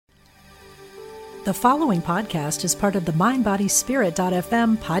The following podcast is part of the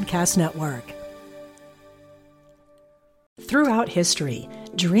MindBodySpirit.fm podcast network. Throughout history,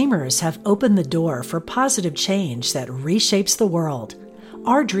 dreamers have opened the door for positive change that reshapes the world.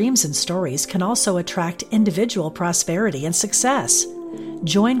 Our dreams and stories can also attract individual prosperity and success.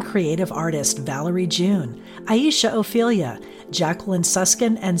 Join creative artist Valerie June, Aisha Ophelia, Jacqueline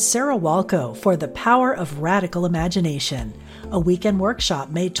Suskin, and Sarah Walco for The Power of Radical Imagination, a weekend workshop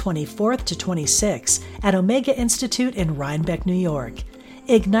May 24th to 26th at Omega Institute in Rhinebeck, New York.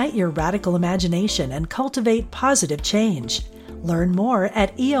 Ignite your radical imagination and cultivate positive change. Learn more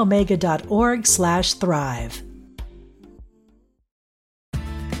at eomega.org/thrive.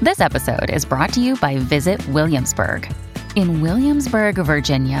 This episode is brought to you by Visit Williamsburg. In Williamsburg,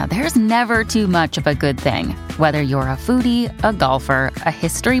 Virginia, there's never too much of a good thing. Whether you're a foodie, a golfer, a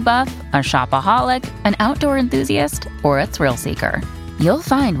history buff, a shopaholic, an outdoor enthusiast, or a thrill seeker, you'll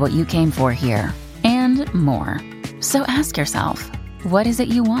find what you came for here and more. So ask yourself, what is it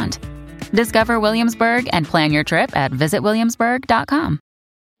you want? Discover Williamsburg and plan your trip at visitwilliamsburg.com.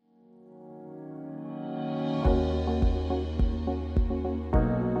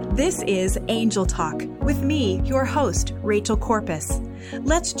 This is Angel Talk with me, your host, Rachel Corpus.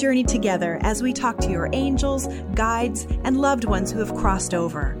 Let's journey together as we talk to your angels, guides, and loved ones who have crossed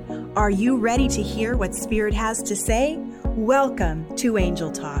over. Are you ready to hear what Spirit has to say? Welcome to Angel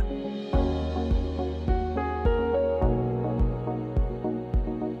Talk.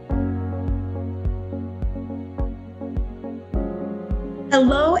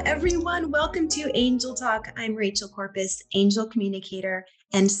 Hello, everyone. Welcome to Angel Talk. I'm Rachel Corpus, angel communicator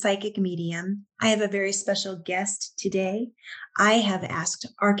and psychic medium. I have a very special guest today. I have asked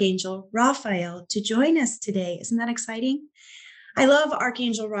Archangel Raphael to join us today. Isn't that exciting? I love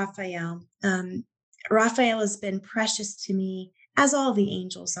Archangel Raphael. Raphael has been precious to me, as all the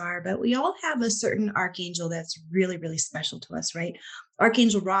angels are, but we all have a certain archangel that's really, really special to us, right?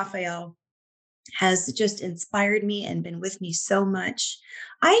 Archangel Raphael has just inspired me and been with me so much.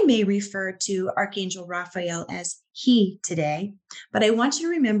 I may refer to Archangel Raphael as he today, but I want you to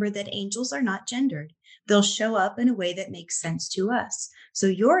remember that angels are not gendered. They'll show up in a way that makes sense to us. So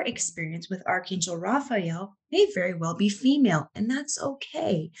your experience with Archangel Raphael may very well be female, and that's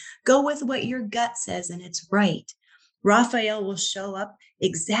okay. Go with what your gut says, and it's right. Raphael will show up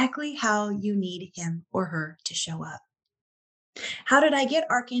exactly how you need him or her to show up. How did I get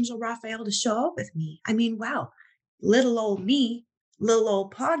Archangel Raphael to show up with me? I mean, wow, little old me, little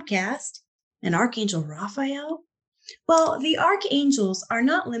old podcast, and Archangel Raphael? Well, the archangels are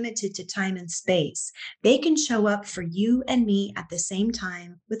not limited to time and space. They can show up for you and me at the same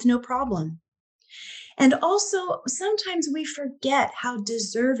time with no problem. And also, sometimes we forget how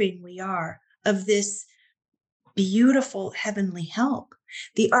deserving we are of this beautiful heavenly help.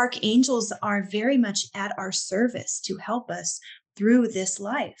 The archangels are very much at our service to help us through this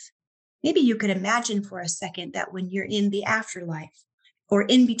life. Maybe you could imagine for a second that when you're in the afterlife or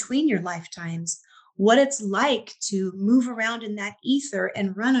in between your lifetimes, what it's like to move around in that ether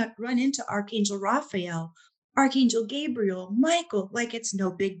and run into Archangel Raphael, Archangel Gabriel, Michael, like it's no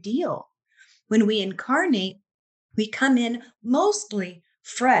big deal. When we incarnate, we come in mostly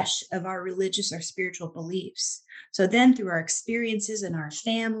fresh of our religious or spiritual beliefs. So then through our experiences in our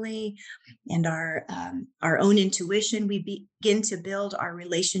family and our own intuition, we begin to build our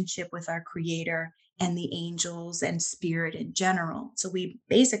relationship with our Creator and the angels and spirit in general. So we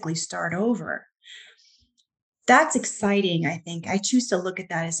basically start over. That's exciting, I think. I choose to look at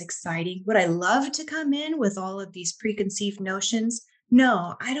that as exciting. Would I love to come in with all of these preconceived notions?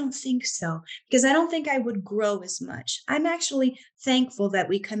 No, I don't think so, because I don't think I would grow as much. I'm actually thankful that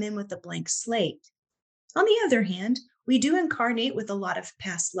we come in with a blank slate. On the other hand, we do incarnate with a lot of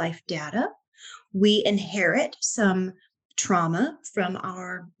past life data. We inherit some trauma from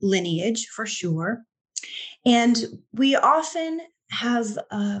our lineage, for sure. And we often have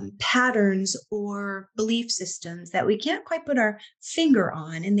patterns or belief systems that we can't quite put our finger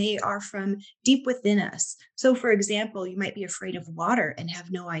on, and they are from deep within us. So, for example, you might be afraid of water and have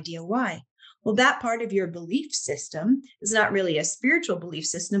no idea why. Well, that part of your belief system is not really a spiritual belief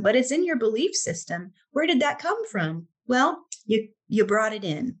system, but it's in your belief system. Where did that come from? Well, you brought it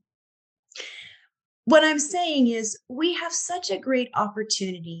in. What I'm saying is we have such a great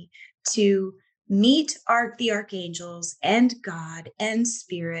opportunity to meet the archangels and God and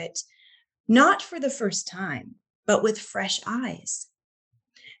spirit, not for the first time, but with fresh eyes.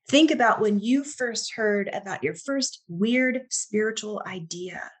 Think about when you first heard about your first weird spiritual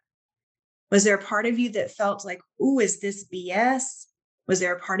idea. Was there a part of you that felt like, ooh, is this BS? Was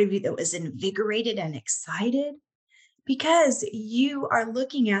there a part of you that was invigorated and excited? because you are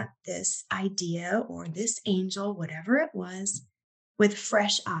looking at this idea or this angel, whatever it was, with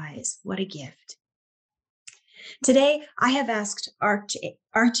fresh eyes. What a gift. Today, I have asked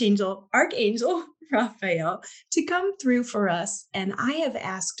Archangel Raphael to come through for us, and I have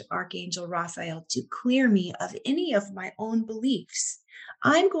asked Archangel Raphael to clear me of any of my own beliefs.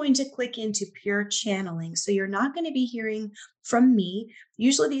 I'm going to click into pure channeling, so you're not going to be hearing from me.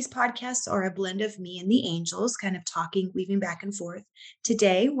 Usually these podcasts are a blend of me and the angels, kind of talking, weaving back and forth.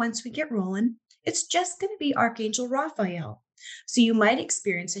 Today, once we get rolling, it's just going to be Archangel Raphael. So you might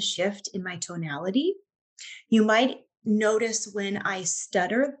experience a shift in my tonality. You might notice when I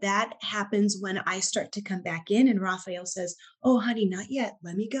stutter, that happens when I start to come back in and Raphael says, "Oh, honey, not yet.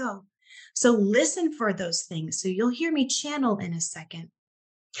 Let me go." So listen for those things. So you'll hear me channel in a second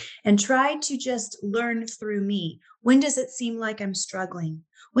and try to just learn through me. When does it seem like I'm struggling?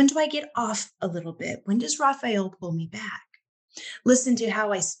 When do I get off a little bit? When does Raphael pull me back? Listen to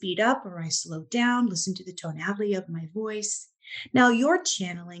how I speed up or I slow down. Listen to the tonality of my voice. Now, your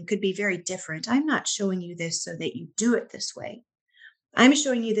channeling could be very different. I'm not showing you this so that you do it this way. I'm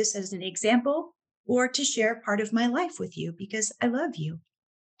showing you this as an example or to share part of my life with you because I love you.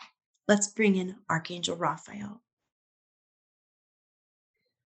 Let's bring in Archangel Raphael.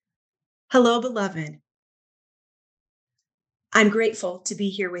 Hello, beloved. I'm grateful to be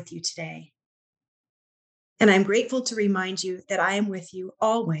here with you today. And I'm grateful to remind you that I am with you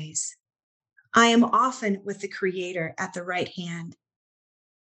always. I am often with the Creator at the right hand,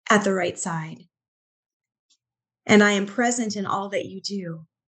 at the right side. And I am present in all that you do.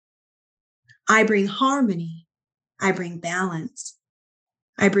 I bring harmony. I bring balance.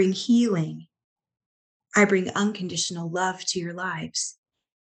 I bring healing. I bring unconditional love to your lives.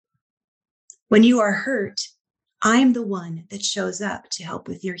 When you are hurt, I am the one that shows up to help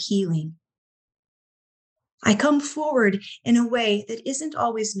with your healing. I come forward in a way that isn't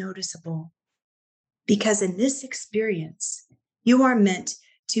always noticeable, because in this experience, you are meant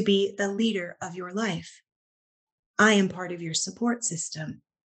to be the leader of your life. I am part of your support system.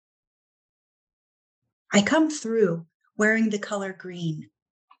 I come through wearing the color green.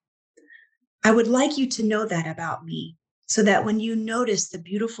 I would like you to know that about me, so that when you notice the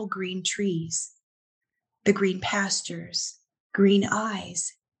beautiful green trees, the green pastures, green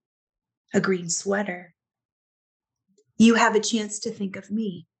eyes, a green sweater, you have a chance to think of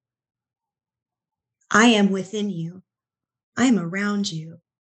me. I am within you. I am around you,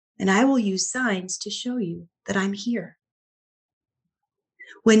 and I will use signs to show you that I'm here.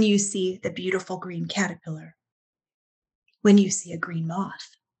 When you see the beautiful green caterpillar, when you see a green moth,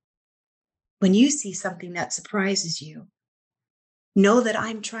 when you see something that surprises you, know that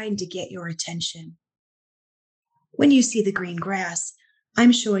I'm trying to get your attention. When you see the green grass,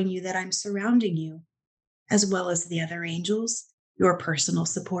 I'm showing you that I'm surrounding you, as well as the other angels, your personal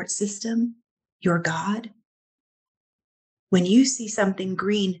support system, your God. When you see something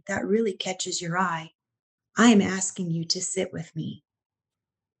green that really catches your eye, I am asking you to sit with me.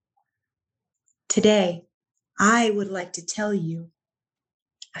 Today, I would like to tell you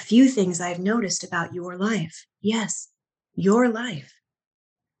a few things I've noticed about your life. Yes, your life.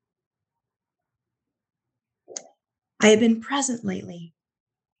 I have been present lately,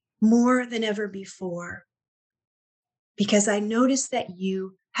 more than ever before, because I noticed that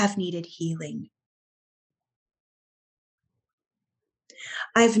you have needed healing.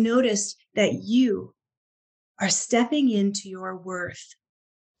 I've noticed that you are stepping into your worth.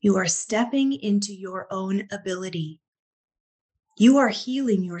 You are stepping into your own ability. You are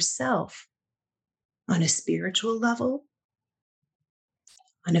healing yourself on a spiritual level,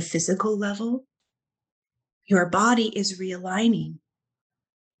 on a physical level. Your body is realigning.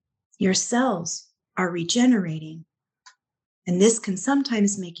 Your cells are regenerating. And this can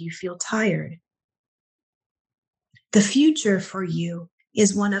sometimes make you feel tired. The future for you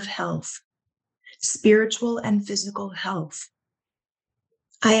is one of health, spiritual and physical health.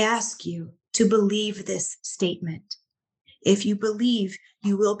 I ask you to believe this statement. If you believe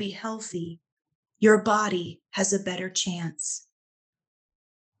you will be healthy, your body has a better chance.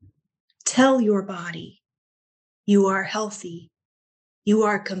 Tell your body you are healthy, you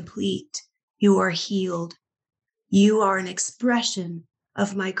are complete, you are healed, you are an expression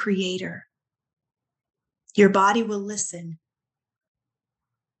of my Creator. Your body will listen.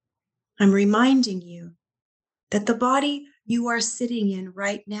 I'm reminding you that the body you are sitting in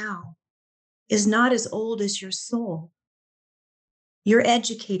right now is not as old as your soul. You're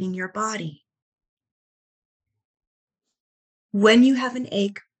educating your body. When you have an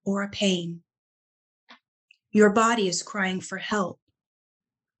ache or a pain, your body is crying for help.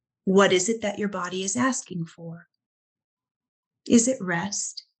 What is it that your body is asking for? Is it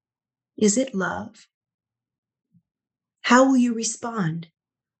rest? Is it love? How will you respond?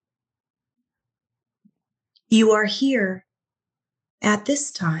 You are here at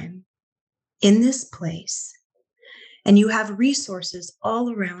this time, in this place, and you have resources all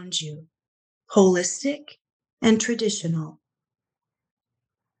around you, holistic and traditional.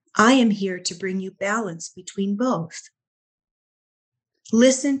 I am here to bring you balance between both.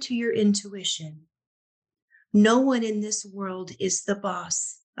 Listen to your intuition. No one in this world is the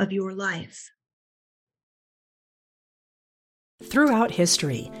boss of your life. Throughout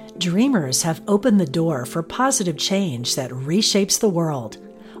history, dreamers have opened the door for positive change that reshapes the world.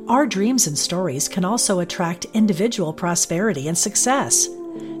 Our dreams and stories can also attract individual prosperity and success.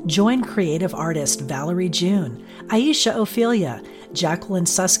 Join creative artist Valerie June, Aisha Ophelia, Jacqueline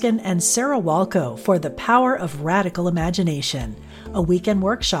Suskin, and Sarah Walco for The Power of Radical Imagination, a weekend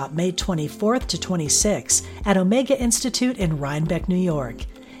workshop May 24th to 26th at Omega Institute in Rhinebeck, New York.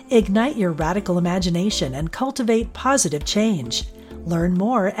 Ignite your radical imagination and cultivate positive change. Learn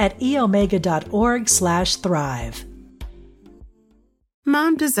more at eomega.org/thrive.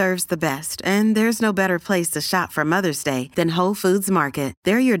 Mom deserves the best, and there's no better place to shop for Mother's Day than Whole Foods Market.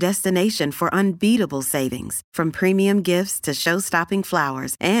 They're your destination for unbeatable savings, from premium gifts to show-stopping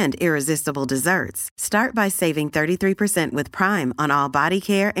flowers and irresistible desserts. Start by saving 33% with Prime on all body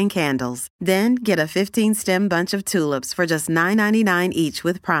care and candles. Then get a 15-stem bunch of tulips for just $9.99 each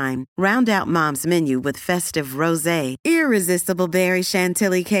with Prime. Round out Mom's menu with festive rosé, irresistible berry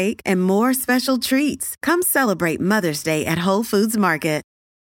chantilly cake, and more special treats. Come celebrate Mother's Day at Whole Foods Market.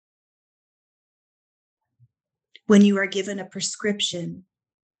 When you are given a prescription,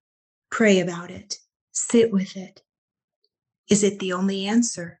 pray about it. Sit with it. Is it the only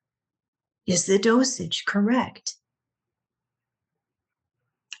answer? Is the dosage correct?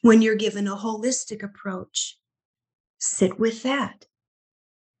 When you're given a holistic approach, sit with that.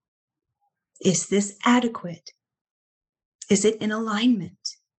 Is this adequate? Is it in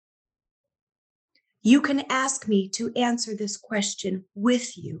alignment? You can ask me to answer this question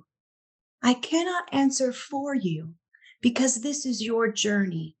with you. I cannot answer for you because this is your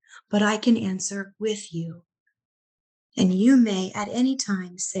journey, but I can answer with you. And you may at any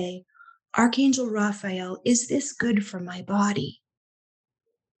time say, Archangel Raphael, is this good for my body?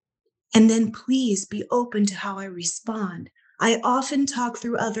 And then please be open to how I respond. I often talk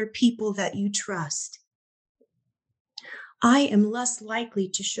through other people that you trust. I am less likely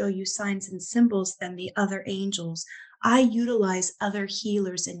to show you signs and symbols than the other angels. I utilize other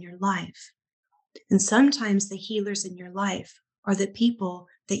healers in your life. And sometimes the healers in your life are the people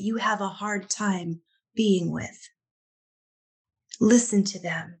that you have a hard time being with. Listen to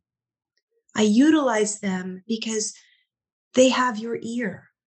them. I utilize them because they have your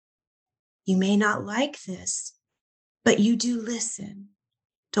ear. You may not like this, but you do listen.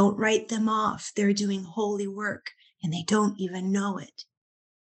 Don't write them off. They're doing holy work and they don't even know it.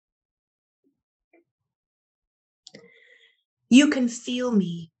 You can feel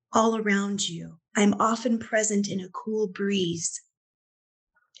me all around you. I'm often present in a cool breeze.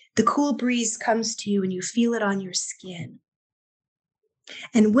 The cool breeze comes to you and you feel it on your skin.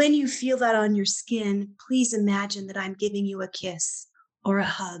 And when you feel that on your skin, please imagine that I'm giving you a kiss or a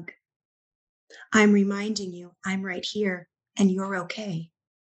hug. I'm reminding you I'm right here and you're okay.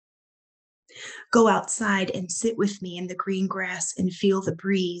 Go outside and sit with me in the green grass and feel the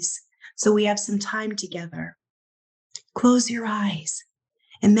breeze so we have some time together. Close your eyes.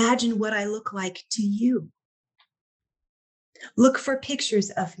 Imagine what I look like to you. Look for pictures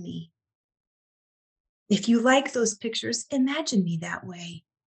of me. If you like those pictures, imagine me that way.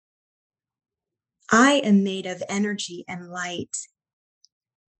 I am made of energy and light.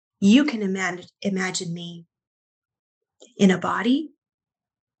 You can imagine me in a body,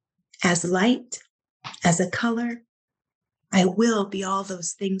 as light, as a color. I will be all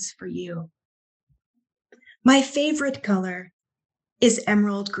those things for you. My favorite color is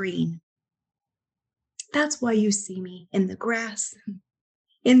emerald green. That's why you see me in the grass,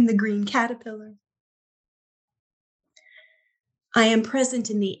 in the green caterpillar. I am present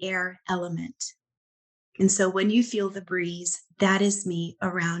in the air element. And so when you feel the breeze, that is me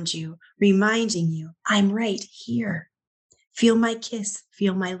around you, reminding you, I'm right here. Feel my kiss,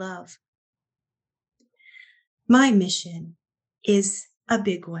 feel my love. My mission is a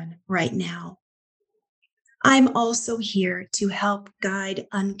big one right now. I'm also here to help guide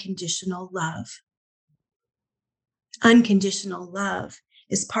unconditional love. Unconditional love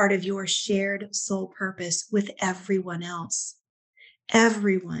is part of your shared soul purpose with everyone else.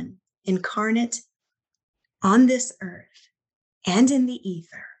 Everyone incarnate on this earth and in the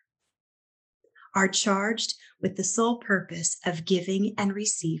ether are charged with the sole purpose of giving and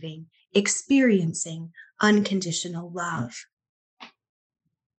receiving, experiencing unconditional love.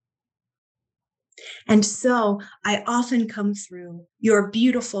 And so I often come through your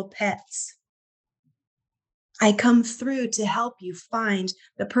beautiful pets. I come through to help you find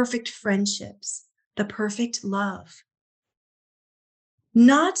the perfect friendships, the perfect love.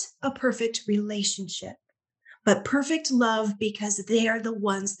 Not a perfect relationship, but perfect love, because they are the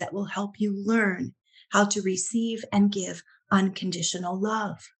ones that will help you learn how to receive and give unconditional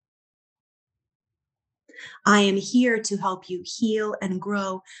love. I am here to help you heal and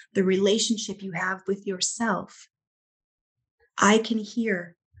grow the relationship you have with yourself. I can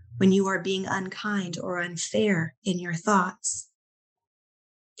hear when you are being unkind or unfair in your thoughts.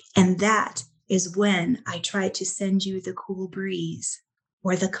 And that is when I try to send you the cool breeze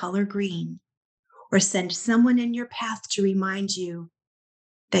or the color green, or send someone in your path to remind you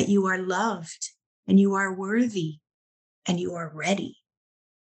that you are loved and you are worthy and you are ready.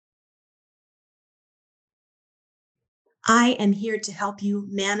 I am here to help you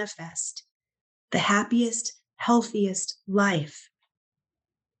manifest the happiest, healthiest life.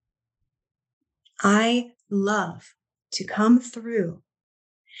 I love to come through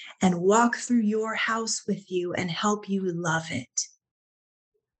and walk through your house with you and help you love it.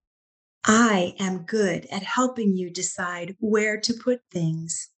 I am good at helping you decide where to put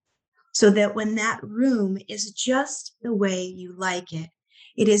things, so that when that room is just the way you like it,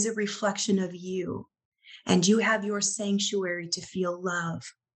 it is a reflection of you, and you have your sanctuary to feel love.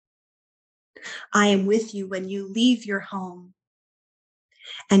 I am with you when you leave your home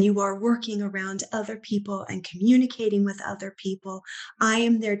and you are working around other people and communicating with other people. I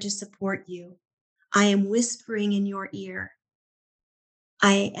am there to support you. I am whispering in your ear.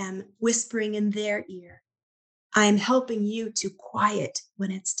 I am whispering in their ear. I am helping you to quiet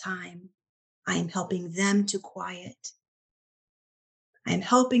when it's time. I am helping them to quiet. I am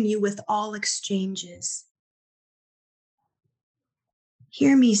helping you with all exchanges.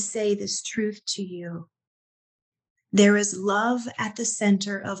 Hear me say this truth to you. There is love at the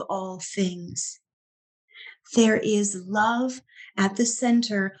center of all things. There is love at the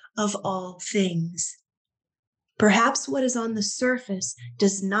center of all things. Perhaps what is on the surface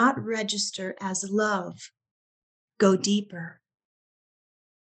does not register as love. Go deeper.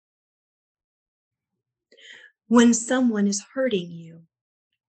 When someone is hurting you,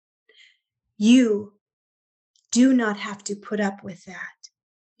 you do not have to put up with that.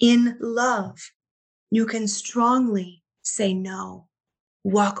 In love, you can strongly say no,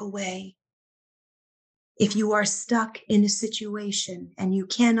 walk away. If you are stuck in a situation and you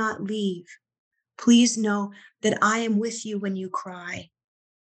cannot leave, please know that I am with you when you cry.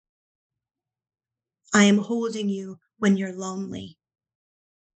 I am holding you when you're lonely.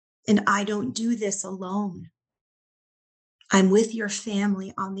 And I don't do this alone. I'm with your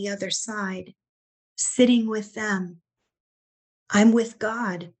family on the other side, sitting with them. I'm with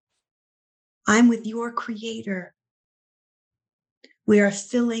God. I'm with your Creator. We are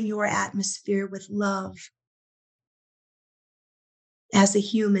filling your atmosphere with love. As a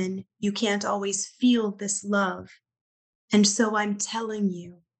human, you can't always feel this love. And so I'm telling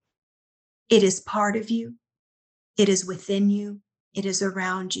you, it is part of you. It is within you. It is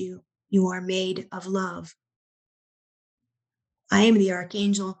around you. You are made of love. I am the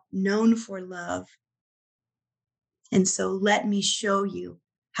archangel known for love. And so let me show you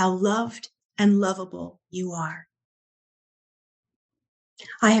how loved and lovable you are.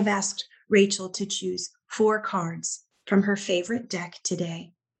 I have asked Rachel to choose 4 cards from her favorite deck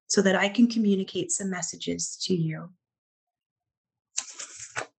today so that I can communicate some messages to you.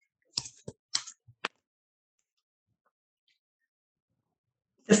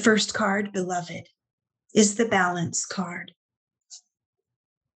 The first card, beloved, is the balance card.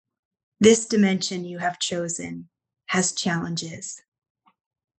 This dimension you have chosen has challenges.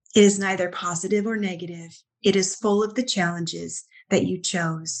 It is neither positive or negative. It is full of the challenges that you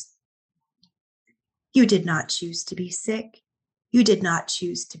chose. You did not choose to be sick. You did not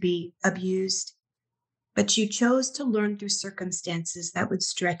choose to be abused, but you chose to learn through circumstances that would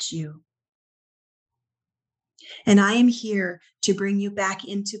stretch you. And I am here to bring you back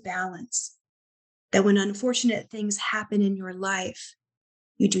into balance, that when unfortunate things happen in your life,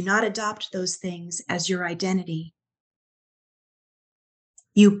 you do not adopt those things as your identity.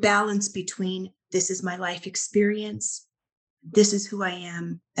 You balance between, this is my life experience, this is who I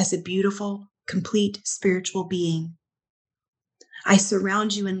am as a beautiful, complete spiritual being. I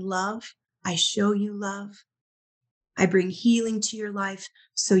surround you in love. I show you love. I bring healing to your life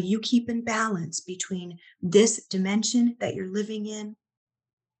so you keep in balance between this dimension that you're living in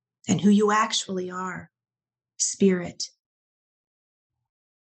and who you actually are, spirit.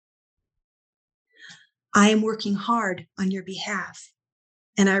 I am working hard on your behalf,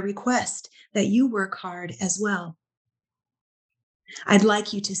 and I request that you work hard as well. I'd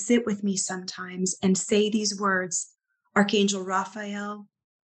like you to sit with me sometimes and say these words: Archangel Raphael,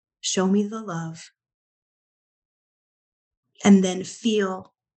 show me the love. And then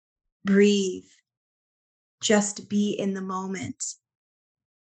feel, breathe, just be in the moment.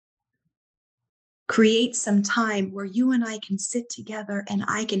 Create some time where you and I can sit together and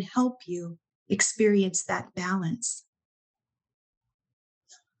I can help you experience that balance.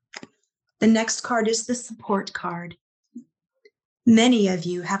 The next card is the support card. Many of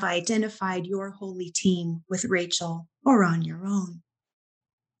you have identified your holy team with Rachel or on your own.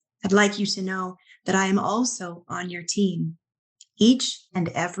 I'd like you to know that I am also on your team, each and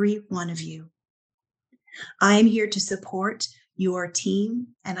every one of you. I am here to support your team,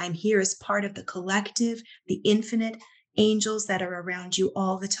 and I'm here as part of the collective, the infinite angels that are around you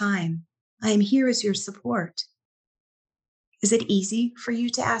all the time. I am here as your support. Is it easy for you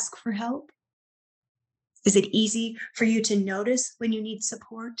to ask for help? Is it easy for you to notice when you need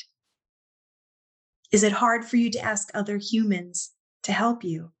support? Is it hard for you to ask other humans to help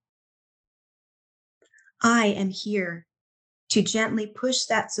you? I am here to gently push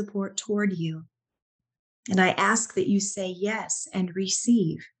that support toward you. And I ask that you say yes and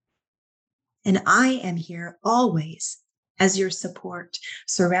receive. And I am here always as your support,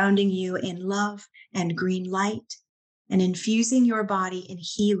 surrounding you in love and green light and infusing your body in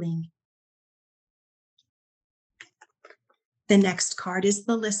healing. The next card is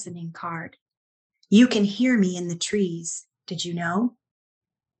the listening card. You can hear me in the trees. Did you know?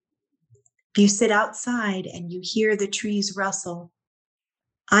 If you sit outside and you hear the trees rustle,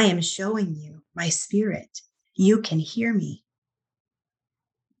 I am showing you my spirit. You can hear me.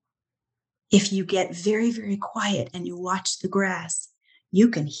 If you get very, very quiet and you watch the grass, you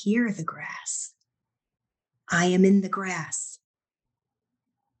can hear the grass. I am in the grass.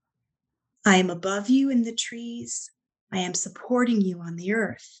 I am above you in the trees. I am supporting you on the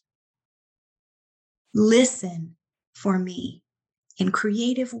earth. Listen for me in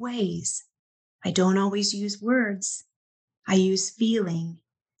creative ways. I don't always use words. I use feeling.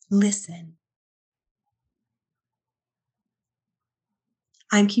 Listen.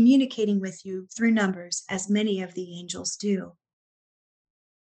 I'm communicating with you through numbers, as many of the angels do.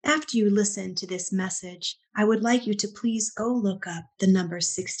 After you listen to this message, I would like you to please go look up the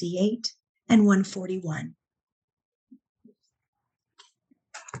numbers 68 and 141.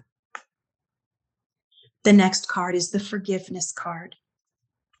 The next card is the forgiveness card.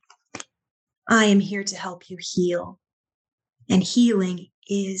 I am here to help you heal, and healing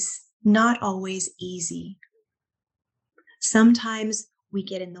is not always easy. Sometimes we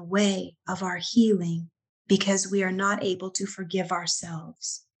get in the way of our healing because we are not able to forgive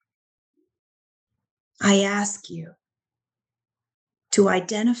ourselves. I ask you to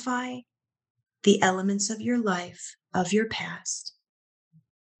identify the elements of your life, of your past,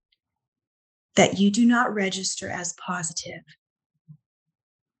 that you do not register as positive.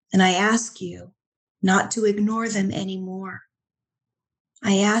 And I ask you not to ignore them anymore.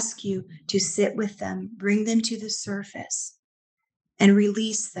 I ask you to sit with them, bring them to the surface, and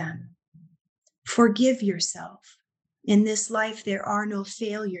release them. Forgive yourself. In this life, there are no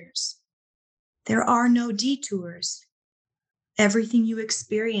failures. There are no detours. Everything you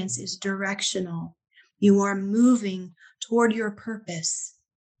experience is directional. You are moving toward your purpose.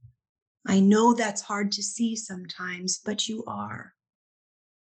 I know that's hard to see sometimes, but you are.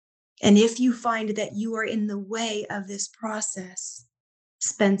 And if you find that you are in the way of this process,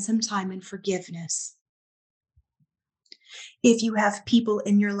 spend some time in forgiveness. If you have people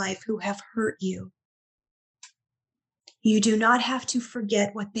in your life who have hurt you, you do not have to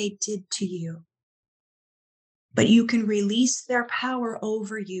forget what they did to you, but you can release their power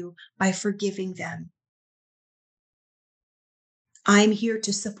over you by forgiving them. I'm here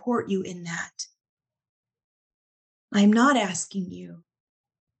to support you in that. I'm not asking you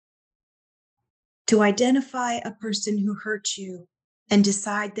to identify a person who hurt you and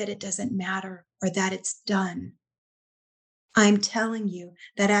decide that it doesn't matter or that it's done. I'm telling you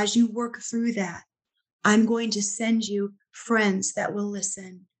that as you work through that, I'm going to send you friends that will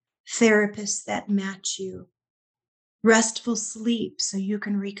listen, therapists that match you, restful sleep so you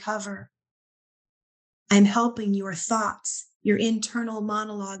can recover. I'm helping your thoughts, your internal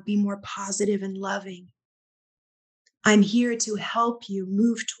monologue be more positive and loving. I'm here to help you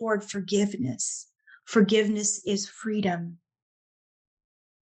move toward forgiveness. Forgiveness is freedom.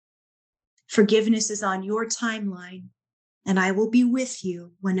 Forgiveness is on your timeline. and I will be with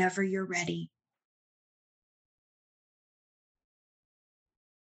you whenever you're ready.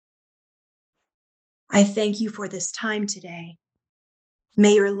 I thank you for this time today.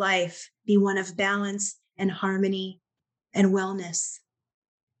 May your life be one of balance and harmony and wellness.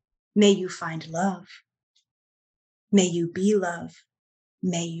 May you find love. May you be love.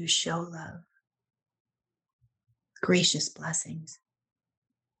 May you show love. Gracious blessings.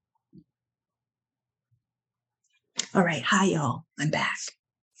 All right. Hi, y'all. I'm back.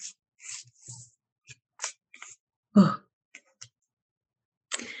 Oh.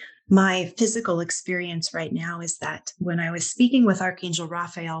 My physical experience right now is that when I was speaking with Archangel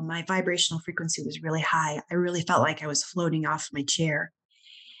Raphael, my vibrational frequency was really high. I really felt like I was floating off my chair.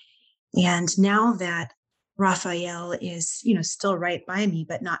 And now that Raphael is, still right by me,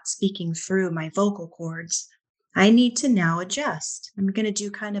 but not speaking through my vocal cords, I need to now adjust. I'm going to do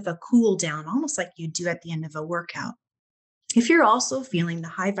kind of a cool down, almost like you do at the end of a workout. If you're also feeling the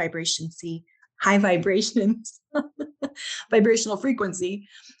high vibrations, vibrational frequency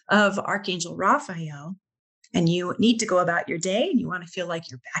of Archangel Raphael, and you need to go about your day and you want to feel like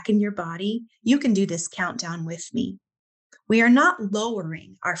you're back in your body, you can do this countdown with me. We are not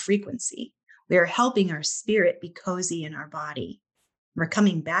lowering our frequency. We are helping our spirit be cozy in our body. We're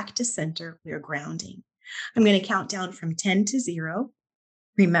coming back to center. We are grounding. I'm going to count down from 10 to 0.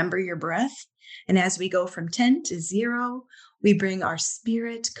 Remember your breath. And as we go from 10 to 0, we bring our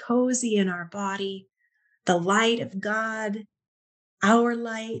spirit cozy in our body. The light of God, our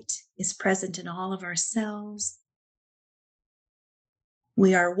light, is present in all of our cells.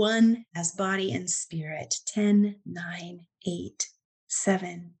 We are one as body and spirit. 10, 9, 8,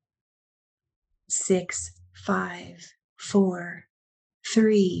 7, 6, 5, 4,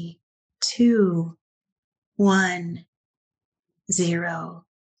 3, 2, 1, 0.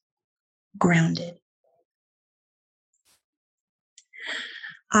 Grounded.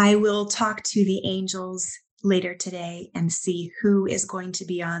 I will talk to the angels later today and see who is going to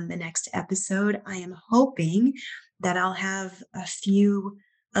be on the next episode. I am hoping that I'll have a few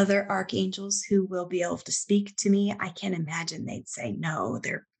other archangels who will be able to speak to me. I can't imagine they'd say no.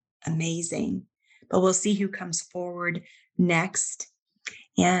 They're amazing. But we'll see who comes forward next.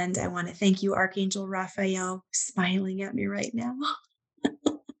 And I want to thank you, Archangel Raphael, smiling at me right now.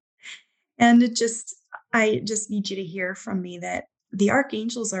 And I just need you to hear from me that the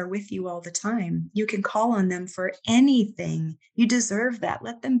archangels are with you all the time. You can call on them for anything. You deserve that.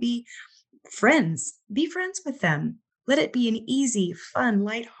 Let them be friends. Be friends with them. Let it be an easy, fun,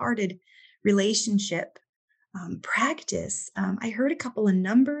 lighthearted relationship. Practice. I heard a couple of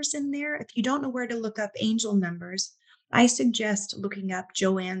numbers in there. If you don't know where to look up angel numbers, I suggest looking up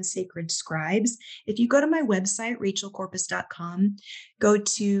Joanne's Sacred Scribes. If you go to my website, rachelcorpus.com, go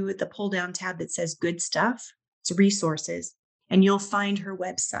to the pull down tab that says Good Stuff. It's resources, and you'll find her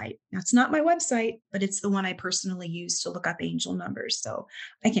website. Now, it's not my website, but it's the one I personally use to look up angel numbers. So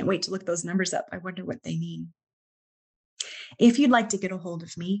I can't wait to look those numbers up. I wonder what they mean. If you'd like to get a hold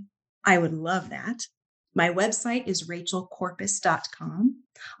of me, I would love that. My website is rachelcorpus.com.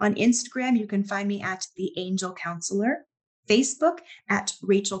 On Instagram, you can find me at The Angel Counselor. Facebook at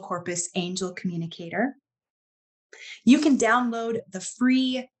Rachel Corpus Angel Communicator. You can download the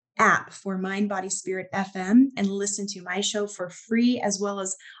free app for Mind, Body, Spirit FM and listen to my show for free, as well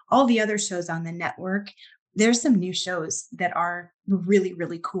as all the other shows on the network. There's some new shows that are really,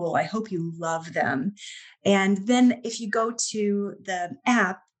 really cool. I hope you love them. And then if you go to the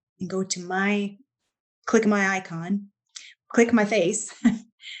app and go to click my icon, click my face,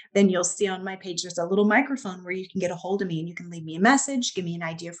 then you'll see on my page, there's a little microphone where you can get a hold of me and you can leave me a message, give me an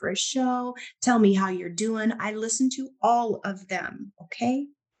idea for a show, tell me how you're doing. I listen to all of them, okay?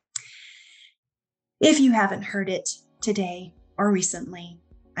 If you haven't heard it today or recently,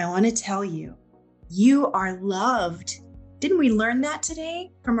 I want to tell you, you are loved. Didn't we learn that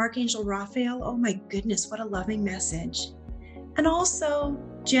today from Archangel Raphael? Oh my goodness, what a loving message. And also,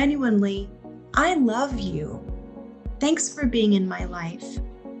 genuinely, I love you. Thanks for being in my life.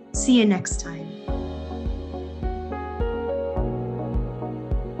 See you next time.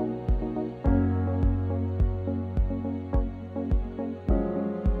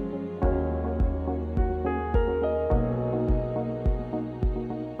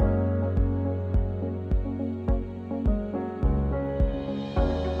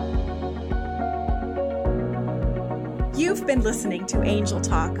 You've been listening to Angel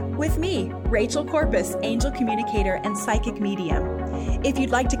Talk with me, Rachel Corpus, angel communicator and psychic medium. If you'd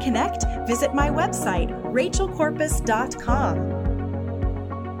like to connect, visit my website, rachelcorpus.com.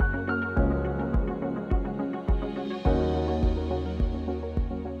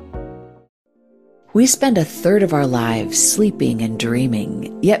 We spend a third of our lives sleeping and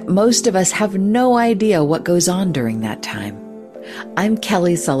dreaming, yet most of us have no idea what goes on during that time. I'm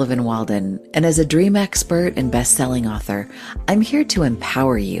Kelly Sullivan Walden, and as a dream expert and best-selling author, I'm here to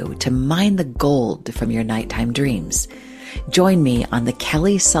empower you to mine the gold from your nighttime dreams. Join me on the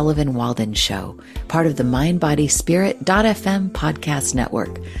Kelly Sullivan Walden Show, part of the MindBodySpirit.fm podcast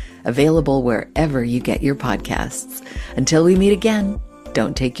network, available wherever you get your podcasts. Until we meet again,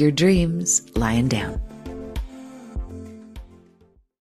 don't take your dreams lying down.